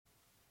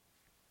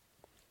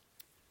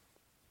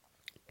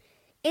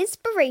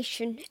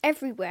Inspiration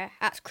everywhere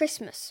at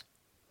Christmas.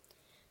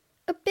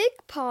 A big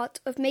part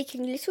of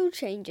making little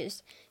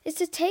changes is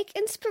to take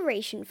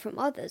inspiration from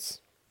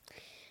others.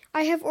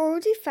 I have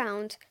already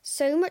found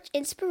so much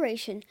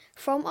inspiration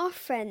from our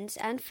friends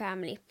and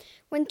family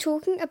when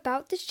talking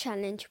about this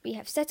challenge we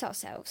have set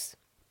ourselves.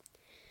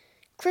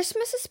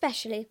 Christmas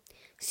especially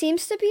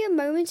seems to be a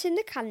moment in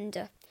the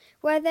calendar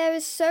where there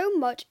is so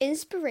much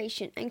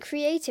inspiration and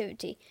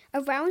creativity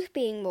around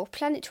being more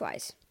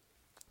planet-wise.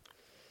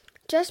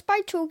 Just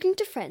by talking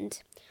to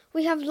friends,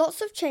 we have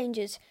lots of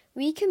changes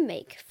we can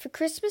make for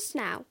Christmas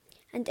now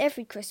and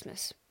every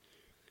Christmas.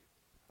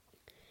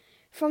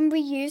 From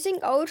reusing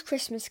old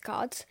Christmas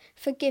cards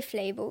for gift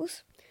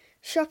labels,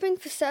 shopping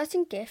for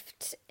certain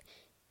gifts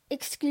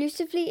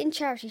exclusively in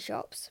charity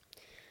shops,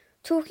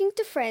 talking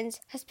to friends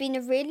has been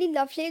a really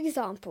lovely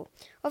example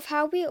of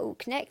how we are all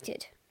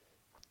connected.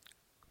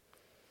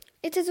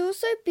 It has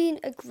also been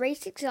a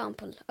great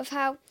example of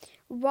how,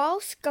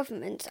 whilst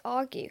governments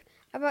argue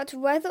about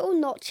whether or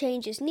not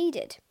change is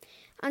needed,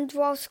 and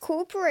whilst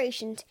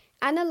corporations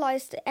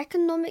analyse the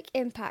economic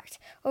impact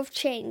of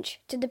change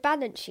to the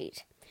balance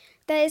sheet,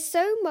 there is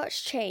so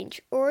much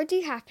change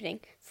already happening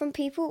from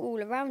people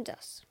all around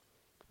us.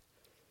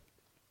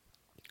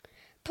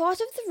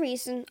 Part of the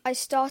reason I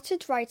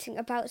started writing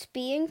about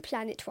being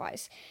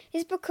planet-wise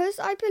is because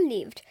I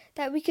believed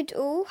that we could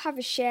all have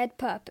a shared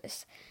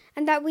purpose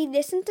and that we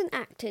listened and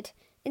acted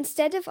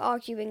instead of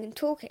arguing and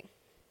talking.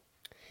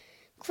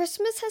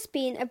 Christmas has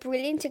been a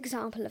brilliant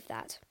example of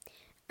that,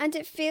 and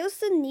it feels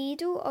the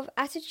needle of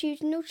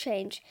attitudinal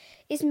change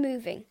is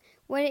moving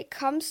when it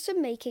comes to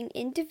making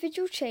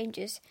individual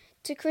changes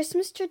to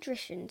Christmas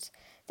traditions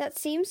that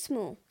seem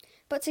small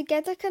but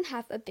together can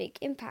have a big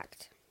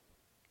impact.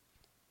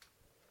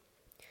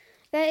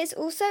 There is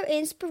also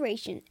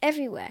inspiration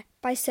everywhere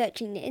by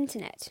searching the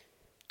internet.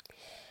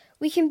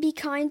 We can be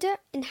kinder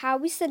in how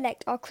we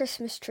select our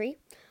Christmas tree,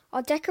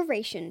 our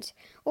decorations,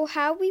 or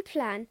how we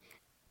plan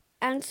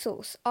and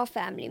source our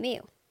family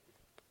meal.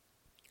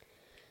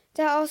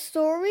 There are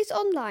stories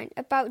online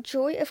about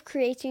joy of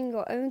creating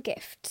your own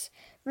gifts,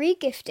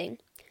 re-gifting,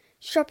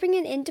 shopping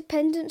in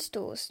independent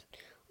stores,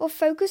 or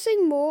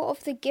focusing more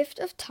of the gift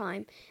of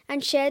time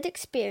and shared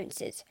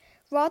experiences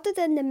rather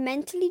than the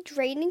mentally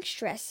draining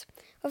stress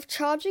of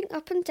charging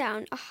up and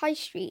down a high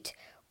street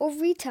or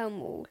retail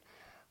mall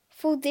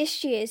for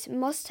this year's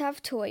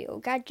must-have toy or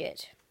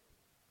gadget.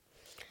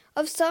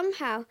 Of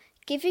somehow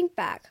giving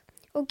back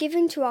or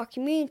giving to our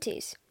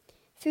communities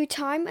through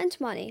time and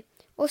money,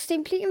 or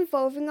simply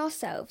involving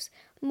ourselves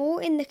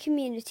more in the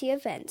community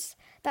events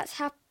that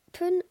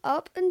happen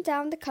up and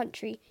down the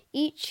country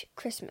each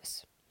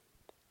Christmas.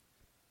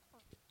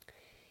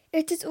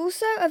 It is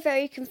also a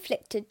very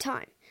conflicted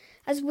time,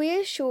 as we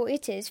are sure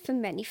it is for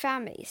many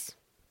families.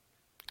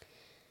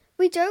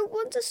 We don't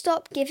want to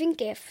stop giving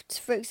gifts,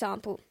 for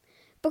example,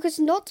 because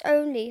not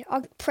only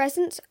our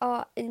presents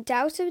are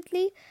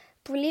undoubtedly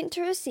brilliant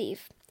to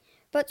receive,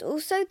 but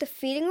also the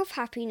feeling of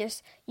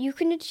happiness you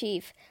can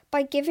achieve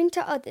by giving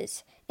to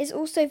others is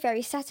also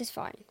very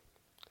satisfying.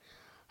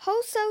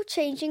 Wholesale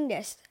changing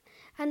this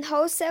and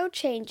wholesale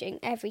changing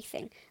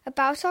everything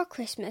about our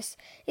Christmas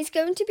is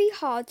going to be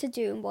hard to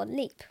do in one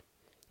leap.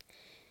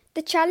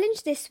 The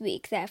challenge this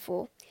week,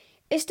 therefore,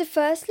 is to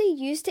firstly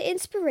use the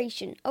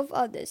inspiration of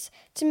others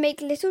to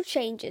make little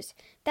changes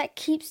that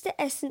keeps the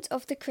essence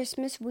of the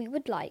Christmas we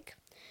would like,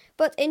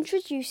 but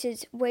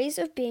introduces ways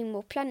of being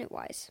more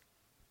planet-wise.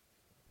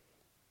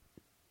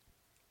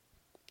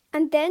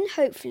 And then,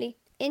 hopefully,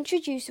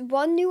 introduce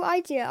one new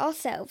idea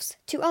ourselves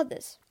to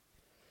others.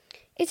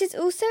 It is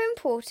also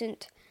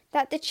important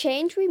that the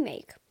change we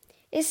make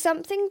is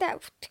something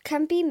that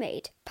can be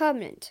made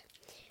permanent,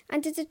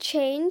 and is a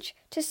change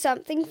to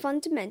something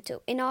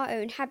fundamental in our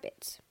own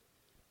habits.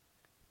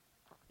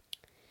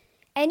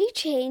 Any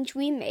change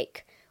we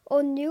make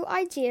or new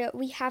idea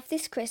we have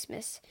this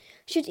Christmas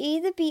should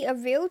either be a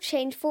real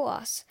change for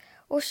us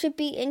or should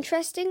be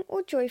interesting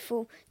or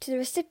joyful to the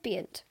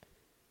recipient.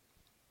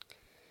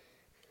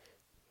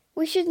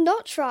 We should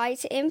not try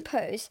to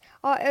impose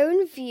our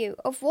own view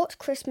of what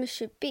Christmas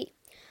should be,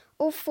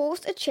 or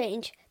force a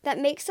change that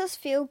makes us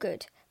feel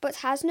good but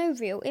has no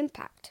real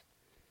impact.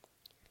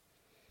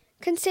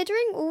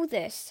 Considering all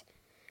this,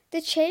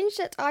 the change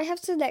that I have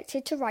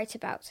selected to write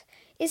about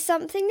is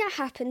something that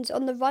happens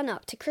on the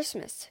run-up to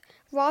Christmas,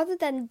 rather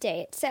than the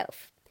day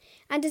itself,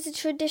 and is a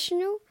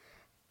tradition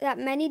that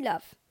many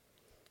love.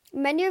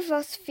 Many of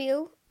us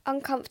feel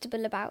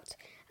uncomfortable about,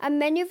 and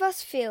many of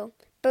us feel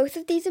both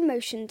of these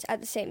emotions at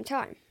the same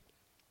time.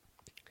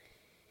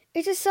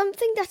 It is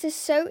something that is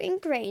so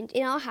ingrained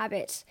in our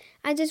habits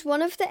and is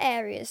one of the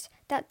areas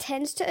that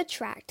tends to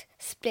attract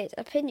split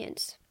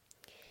opinions.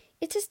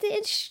 It is the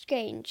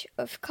exchange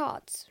of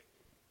cards.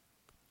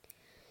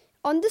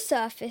 On the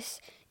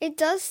surface, it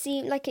does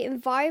seem like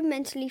an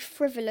environmentally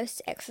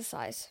frivolous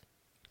exercise.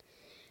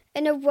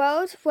 In a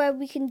world where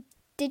we can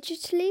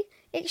digitally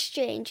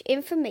exchange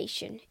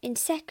information in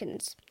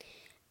seconds,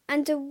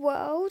 and a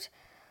world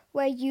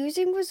where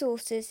using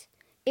resources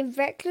in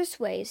reckless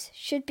ways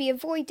should be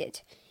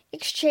avoided,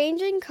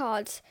 Exchanging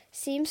cards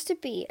seems to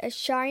be a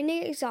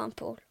shining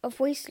example of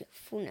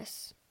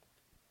wastefulness.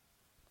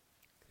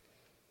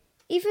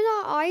 Even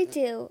our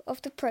ideal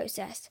of the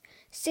process,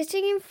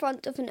 sitting in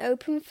front of an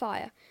open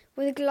fire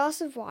with a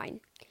glass of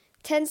wine,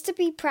 tends to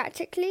be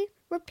practically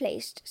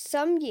replaced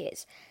some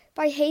years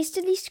by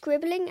hastily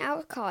scribbling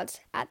out cards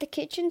at the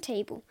kitchen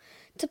table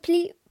to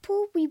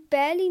people we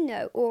barely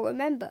know or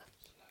remember,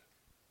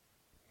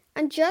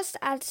 and just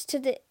adds to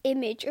the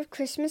image of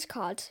Christmas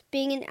cards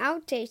being an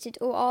outdated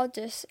or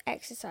arduous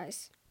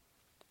exercise.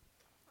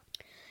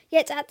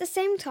 Yet at the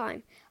same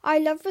time, I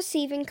love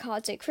receiving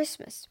cards at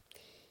Christmas.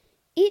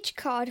 Each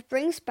card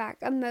brings back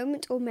a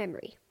moment or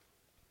memory.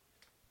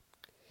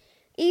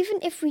 Even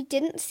if we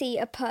didn't see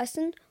a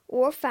person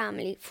or a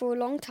family for a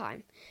long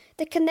time,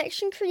 the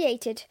connection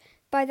created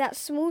by that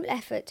small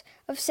effort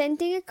of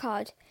sending a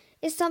card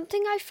is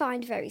something I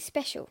find very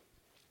special.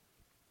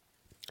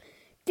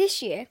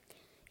 This year,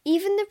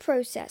 even the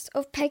process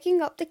of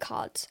pegging up the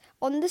cards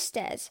on the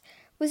stairs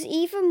was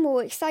even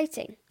more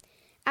exciting.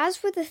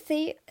 As with a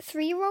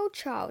 3-year-old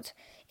child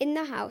in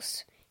the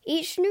house,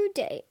 each new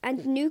day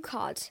and new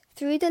cards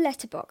through the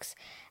letterbox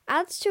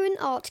adds to an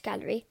art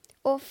gallery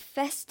of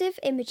festive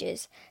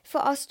images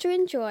for us to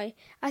enjoy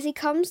as he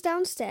comes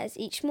downstairs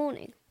each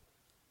morning.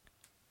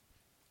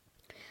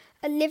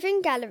 A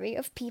living gallery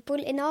of people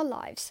in our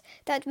lives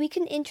that we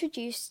can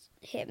introduce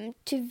him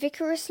to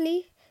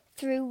vicariously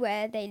through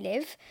where they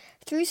live,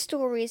 through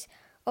stories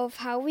of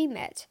how we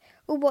met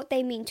or what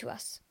they mean to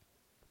us.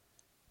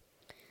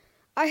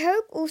 I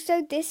hope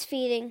also this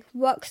feeling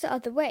works the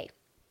other way.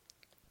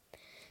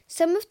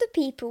 Some of the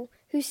people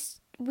who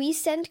we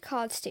send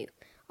cards to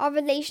are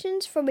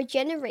relations from a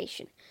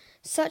generation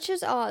such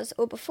as ours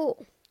or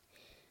before,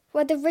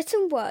 where the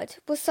written word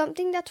was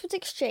something that was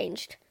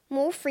exchanged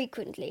more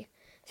frequently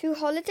through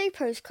holiday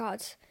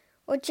postcards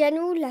or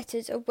general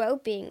letters of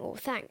well-being or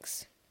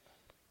thanks.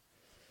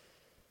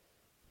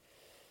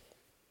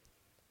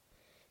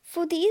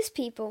 For these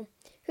people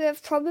who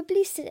have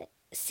probably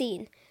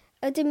seen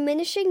a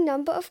diminishing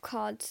number of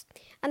cards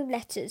and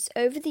letters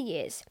over the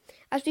years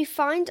as we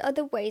find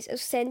other ways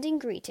of sending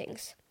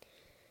greetings,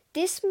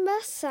 this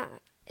must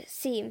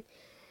seem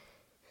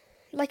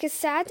like a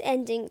sad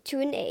ending to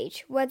an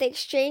age where the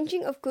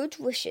exchanging of good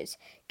wishes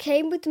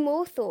came with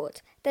more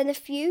thought than a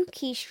few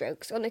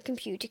keystrokes on a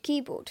computer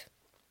keyboard.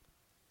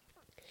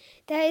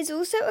 There is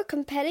also a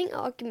compelling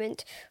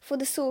argument for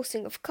the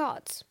sourcing of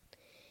cards.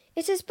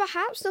 It is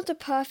perhaps not a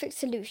perfect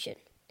solution,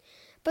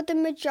 but the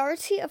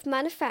majority of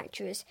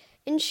manufacturers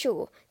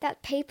ensure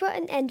that paper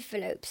and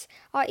envelopes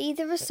are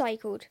either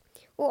recycled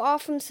or are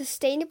from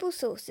sustainable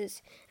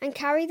sources and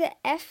carry the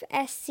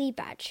FSC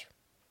badge.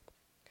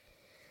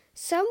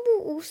 Some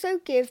will also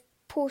give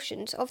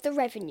portions of the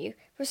revenue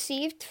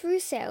received through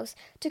sales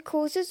to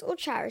causes or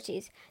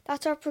charities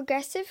that are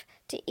progressive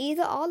to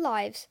either our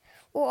lives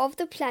or of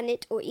the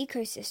planet or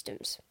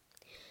ecosystems.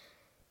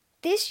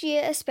 This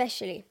year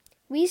especially,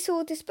 we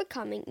saw this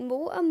becoming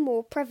more and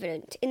more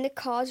prevalent in the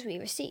cards we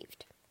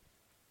received.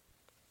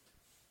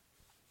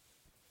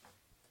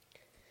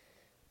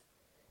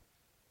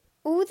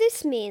 All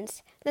this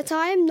means that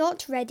I am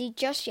not ready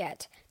just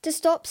yet to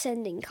stop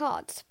sending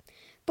cards,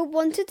 but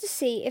wanted to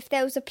see if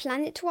there was a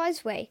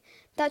planet-wise way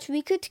that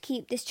we could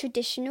keep this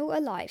traditional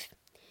alive,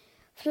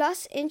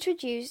 plus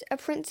introduce a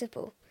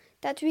principle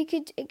that we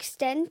could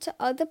extend to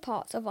other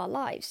parts of our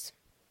lives.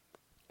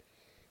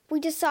 We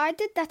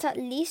decided that at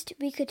least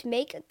we could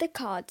make the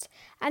cards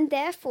and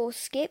therefore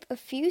skip a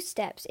few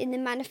steps in the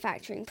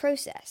manufacturing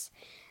process,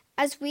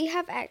 as we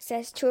have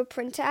access to a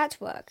printer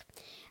at work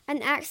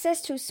and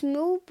access to a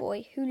small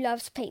boy who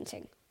loves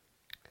painting.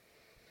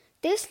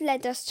 This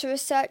led us to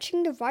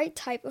researching the right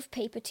type of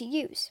paper to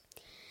use,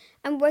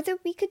 and whether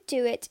we could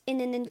do it in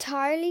an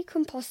entirely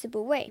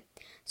compostable way,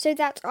 so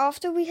that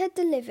after we had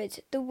delivered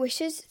the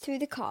wishes through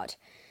the card,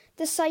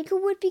 the cycle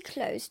would be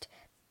closed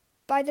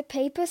by the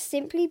paper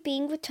simply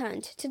being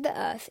returned to the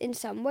earth in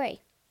some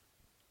way.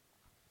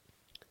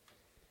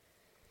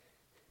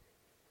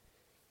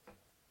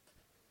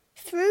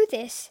 Through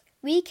this,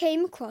 we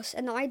came across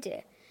an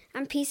idea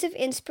and piece of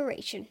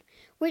inspiration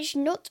which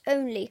not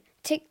only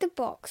ticked the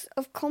box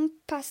of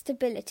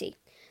compostability,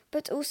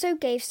 but also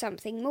gave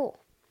something more.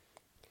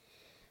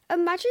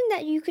 Imagine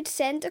that you could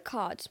send a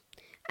card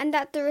and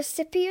that the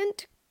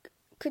recipient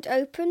could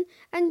open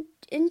and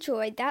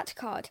enjoy that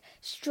card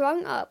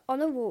strung up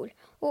on a wall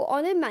or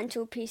on a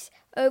mantelpiece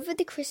over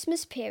the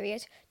Christmas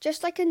period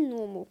just like a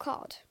normal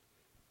card.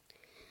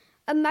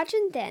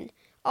 Imagine then,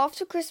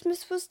 after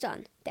Christmas was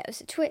done, there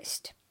was a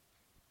twist.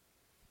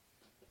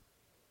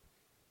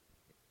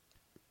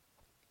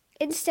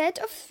 Instead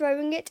of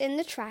throwing it in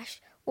the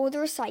trash or the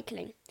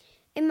recycling,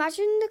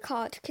 imagine the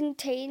card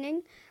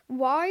containing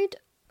wild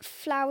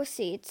flower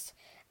seeds,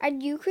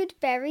 and you could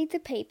bury the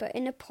paper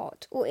in a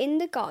pot or in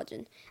the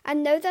garden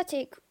and know that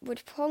it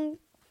would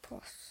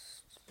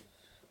compost.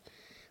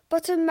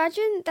 But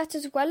imagine that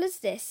as well as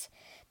this,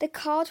 the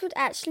card would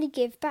actually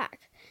give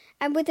back,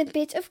 and with a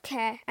bit of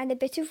care and a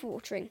bit of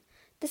watering,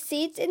 the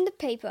seeds in the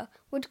paper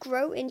would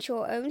grow into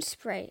our own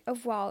spray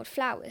of wild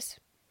flowers.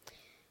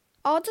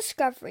 Our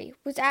discovery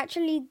was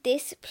actually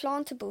this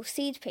plantable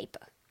seed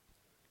paper.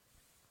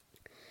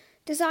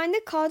 Design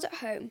the card at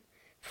home,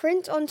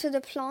 print onto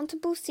the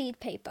plantable seed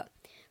paper,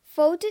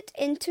 fold it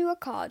into a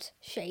card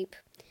shape,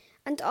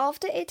 and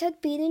after it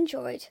had been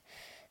enjoyed,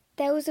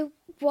 there was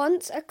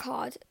once a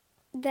card,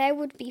 there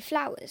would be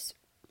flowers.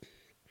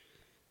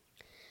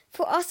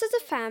 For us as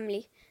a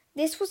family,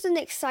 this was an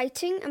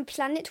exciting and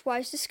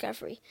planet-wide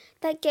discovery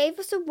that gave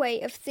us a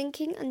way of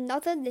thinking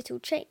another little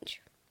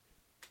change.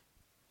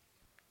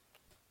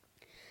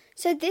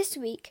 So this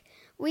week,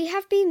 we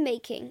have been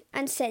making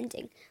and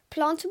sending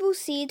plantable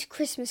seed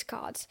Christmas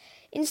cards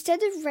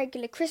instead of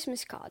regular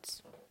Christmas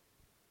cards.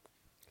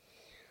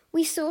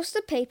 We sourced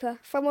the paper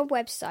from a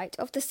website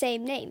of the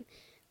same name,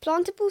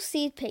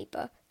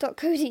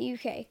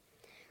 plantableseedpaper.co.uk,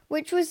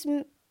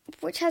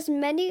 which has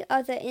many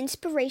other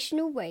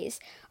inspirational ways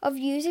of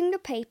using the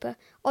paper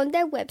on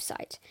their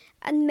website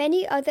and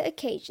many other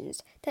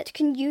occasions that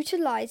can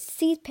utilize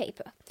seed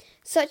paper,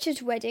 such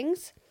as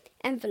weddings,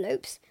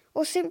 envelopes,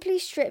 or simply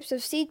strips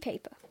of seed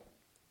paper.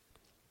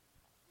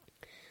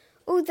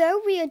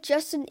 Although we are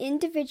just an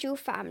individual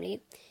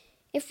family,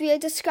 if we are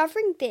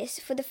discovering this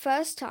for the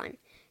first time,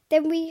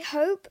 then we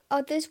hope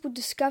others will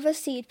discover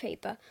seed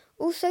paper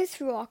also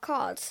through our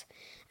cards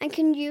and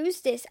can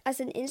use this as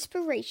an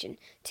inspiration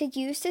to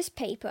use this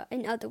paper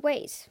in other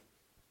ways.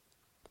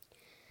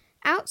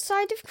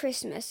 Outside of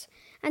Christmas,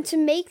 and to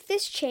make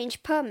this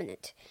change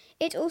permanent,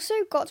 it also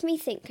got me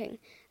thinking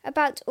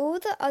about all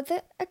the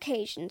other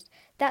occasions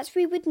that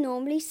we would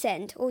normally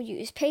send or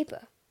use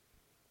paper.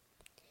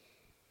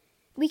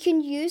 We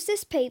can use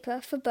this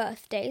paper for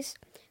birthdays,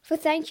 for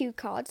thank you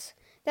cards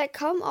that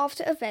come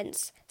after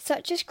events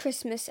such as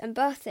Christmas and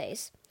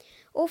birthdays,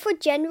 or for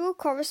general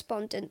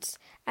correspondence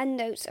and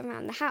notes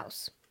around the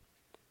house.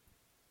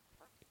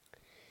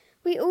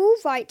 We all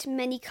write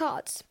many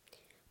cards.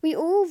 We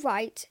all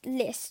write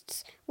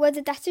lists,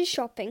 whether that is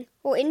shopping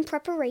or in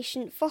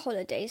preparation for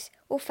holidays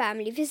or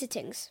family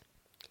visitings.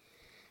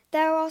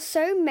 There are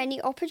so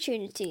many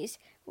opportunities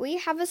we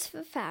have as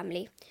a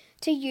family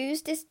to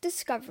use this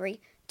discovery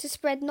to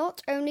spread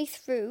not only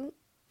through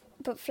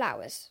but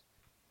flowers.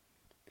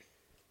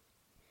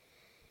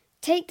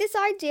 Take this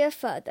idea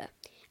further,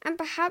 and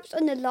perhaps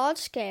on a large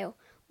scale,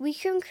 we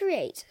can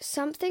create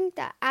something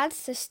that adds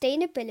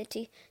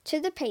sustainability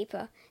to the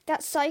paper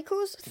that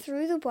cycles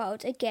through the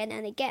world again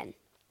and again.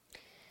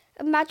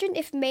 Imagine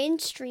if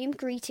mainstream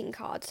greeting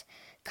cards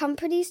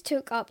companies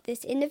took up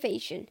this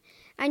innovation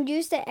and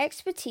used their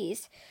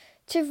expertise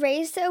to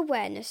raise the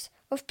awareness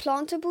of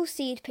plantable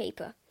seed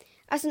paper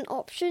as an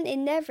option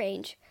in their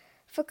range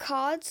for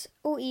cards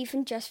or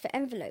even just for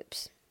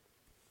envelopes.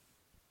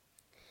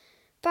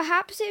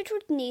 Perhaps it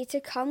would need to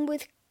come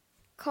with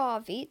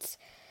caveats,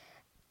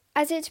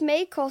 as it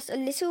may cost a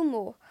little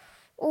more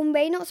or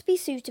may not be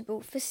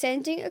suitable for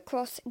sending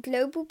across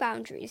global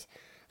boundaries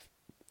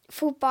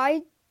for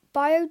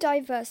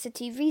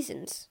biodiversity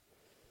reasons.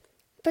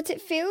 But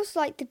it feels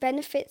like the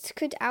benefits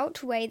could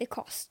outweigh the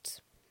costs.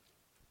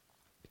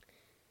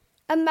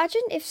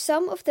 Imagine if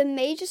some of the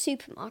major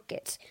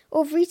supermarkets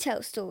or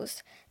retail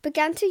stores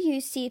began to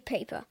use seed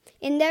paper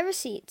in their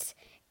receipts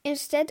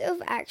instead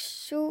of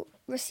actual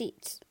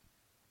receipts.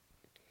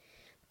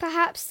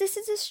 Perhaps this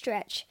is a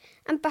stretch,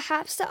 and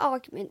perhaps the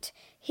argument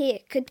here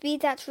could be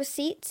that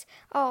receipts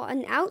are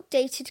an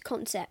outdated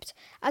concept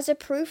as a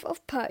proof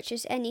of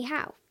purchase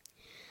anyhow.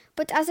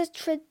 But as a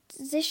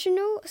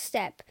transitional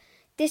step,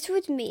 this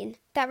would mean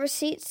that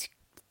receipts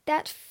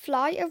that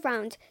fly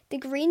around the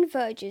green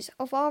verges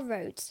of our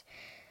roads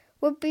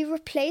would be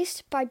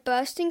replaced by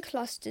bursting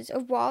clusters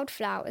of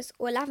wildflowers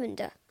or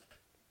lavender.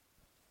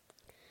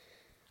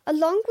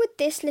 Along with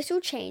this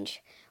little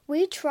change,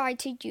 we try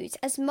to use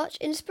as much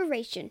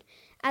inspiration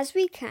as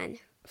we can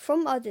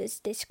from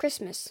others this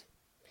Christmas.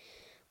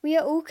 We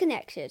are all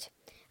connected,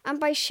 and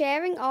by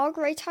sharing our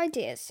great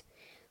ideas,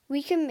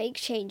 we can make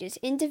changes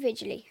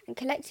individually and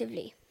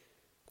collectively.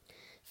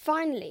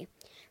 Finally,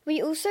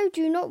 we also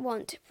do not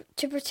want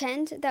to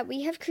pretend that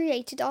we have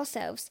created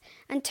ourselves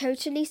a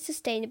totally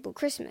sustainable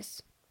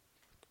Christmas.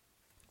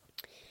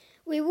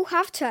 We will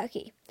have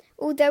turkey,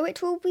 although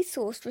it will be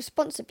sourced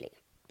responsibly.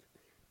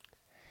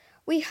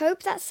 We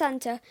hope that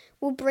Santa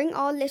will bring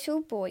our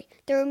little boy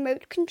the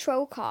remote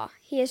control car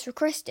he has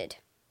requested.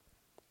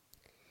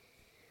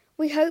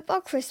 We hope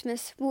our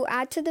Christmas will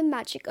add to the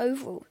magic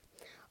overall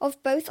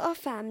of both our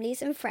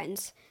families and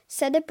friends,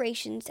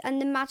 celebrations,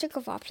 and the magic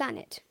of our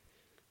planet.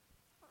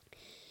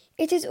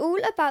 It is all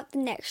about the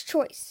next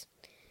choice.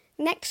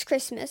 Next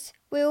Christmas,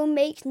 we will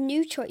make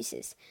new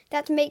choices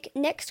that make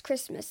next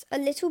Christmas a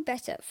little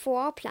better for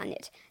our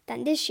planet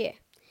than this year,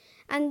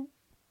 and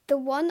the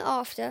one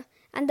after,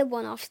 and the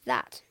one after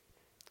that.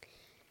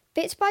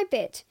 Bit by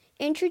bit,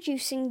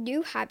 introducing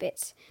new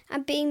habits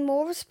and being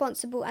more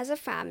responsible as a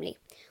family,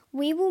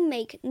 we will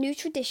make new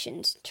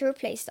traditions to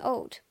replace the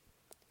old.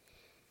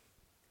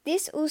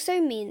 This also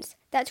means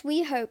that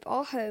we hope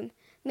our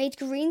home-made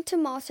green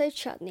tomato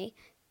chutney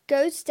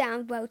goes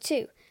down well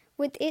too,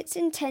 with its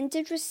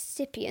intended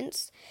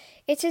recipients,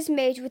 it is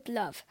made with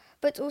love,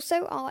 but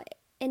also are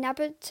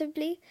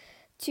inevitably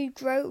to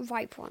grow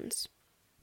ripe ones.